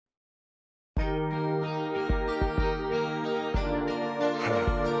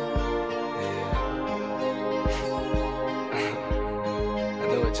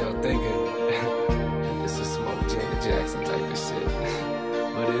thinking this is smoke Janet Jackson type of shit.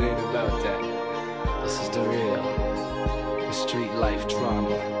 But it ain't about that. This is the real, the street life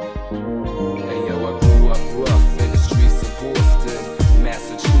drama. Hey yo, I grew up rough in the streets of Boston,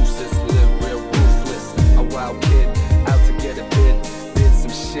 Massachusetts, live real ruthless. A wild kid, out to get a bit, did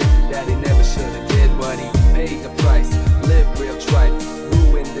some shit that he never should've did, but he paid the price, lived real tripe,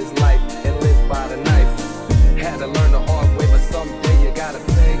 ruined his life and lived by the knife. Had to learn the hard way, but someday you gotta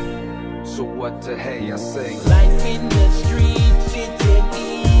pay. So what the hey I say? Life in the